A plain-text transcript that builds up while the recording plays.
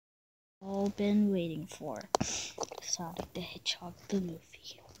All been waiting for Sonic the Hedgehog the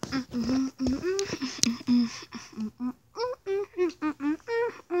movie.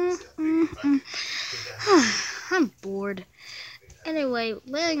 I'm bored. Anyway,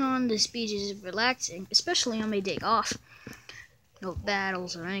 laying on this beach is relaxing, especially on my day off. No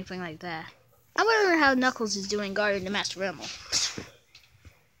battles or anything like that. I wonder how Knuckles is doing guarding the Master Emerald.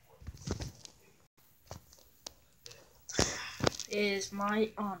 It is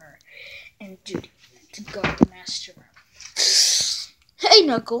my honor and duty to guard the Master Emerald. Hey,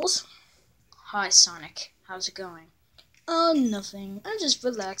 Knuckles. Hi, Sonic. How's it going? Oh, nothing. I'm just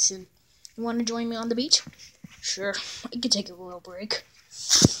relaxing. You want to join me on the beach? Sure, I can take a little break.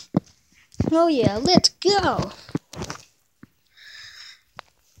 Oh yeah, let's go!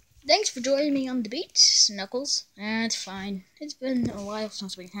 Thanks for joining me on the beach, Knuckles. It's fine. It's been a while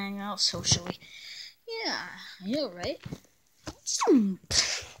since we hang out socially. Yeah, you're right.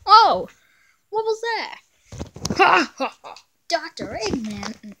 Oh, what was that? Ha ha ha! Dr.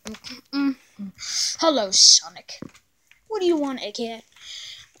 Eggman. Hello, Sonic. What do you want, Egghead?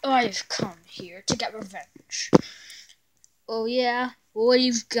 I've come here to get revenge. Oh yeah? What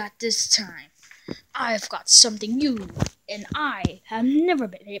you've got this time? I've got something you and I have never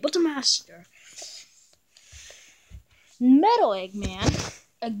been able to master. Metal Eggman?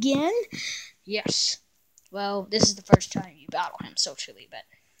 Again? Yes. Well, this is the first time you battle him socially, but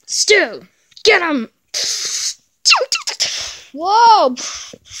still, get him! Whoa!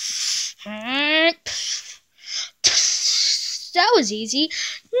 That was easy.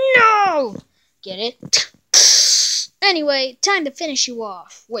 No! Get it? Anyway, time to finish you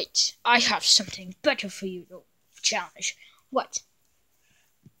off. Wait, I have something better for you to challenge. What?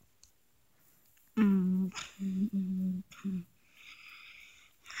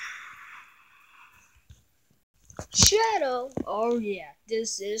 Shadow? Oh yeah,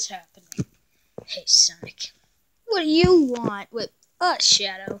 this is happening. Hey, Sonic. What do you want with us,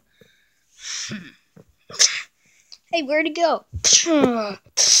 Shadow? Hey, where'd it go?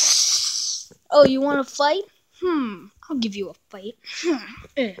 Oh, you want to fight? I'll give you a fight.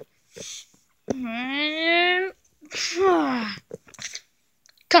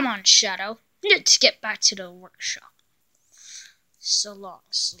 Come on, Shadow. Let's get back to the workshop. So long,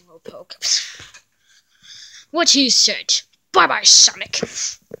 Slowpoke. What he said. Bye-bye, Sonic.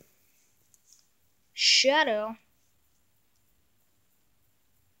 Shadow.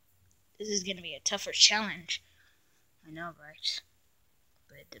 This is gonna be a tougher challenge. I know, right?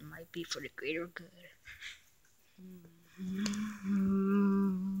 But it might be for the greater good.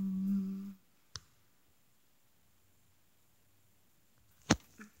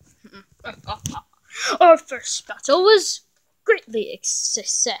 Our first battle was greatly a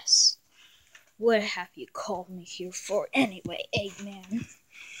success. What have you called me here for anyway, Eggman?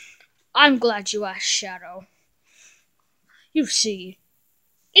 I'm glad you asked, Shadow. You see,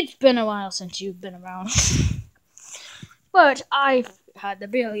 it's been a while since you've been around. But I've had the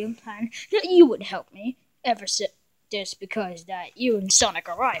brilliant plan that you would help me ever since this because that you and Sonic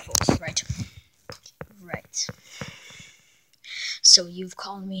are rivals, right? Right. So you've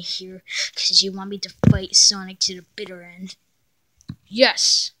called me here because you want me to fight Sonic to the bitter end?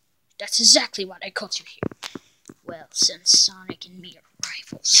 Yes, that's exactly what I called you here. Well, since Sonic and me are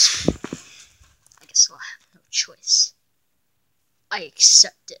rivals, I guess I'll have no choice. I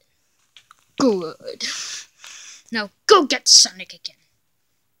accept it. Good. Now go get Sonic again.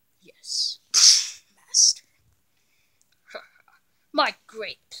 Yes, Master. My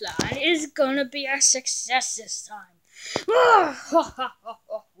great plan is gonna be a success this time.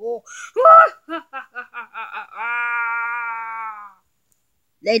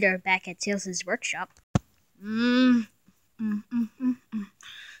 Later, back at Tails' workshop.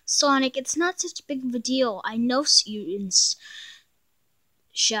 Sonic, it's not such a big of a deal. I know you and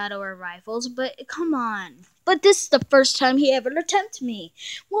Shadow are rivals, but come on. But this is the first time he ever attempted me.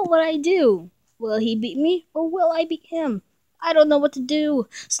 What would I do? Will he beat me, or will I beat him? I don't know what to do.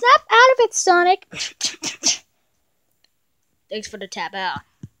 Snap out of it, Sonic! Thanks for the tap out.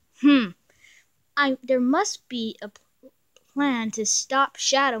 There must be a plan to stop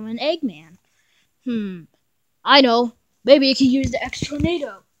Shadow and Eggman. I know. Maybe you can use the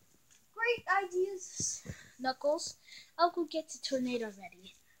X-Tornado. Great ideas, Knuckles. I'll go get the tornado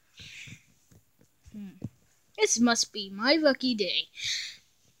ready. This must be my lucky day.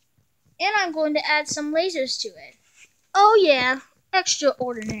 And I'm going to add some lasers to it. Oh yeah,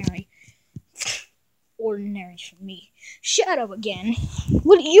 extraordinary. Ordinary for me. Shadow again.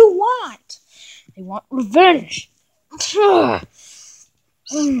 What do you want? I want revenge.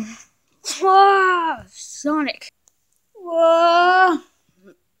 Sonic.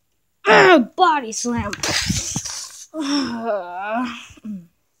 Body slam.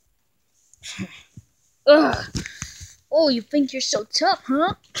 Oh, you think you're so tough,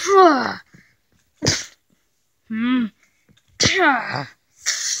 huh?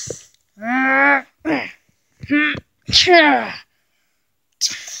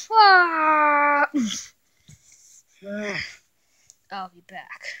 I'll be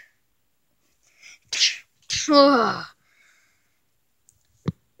back.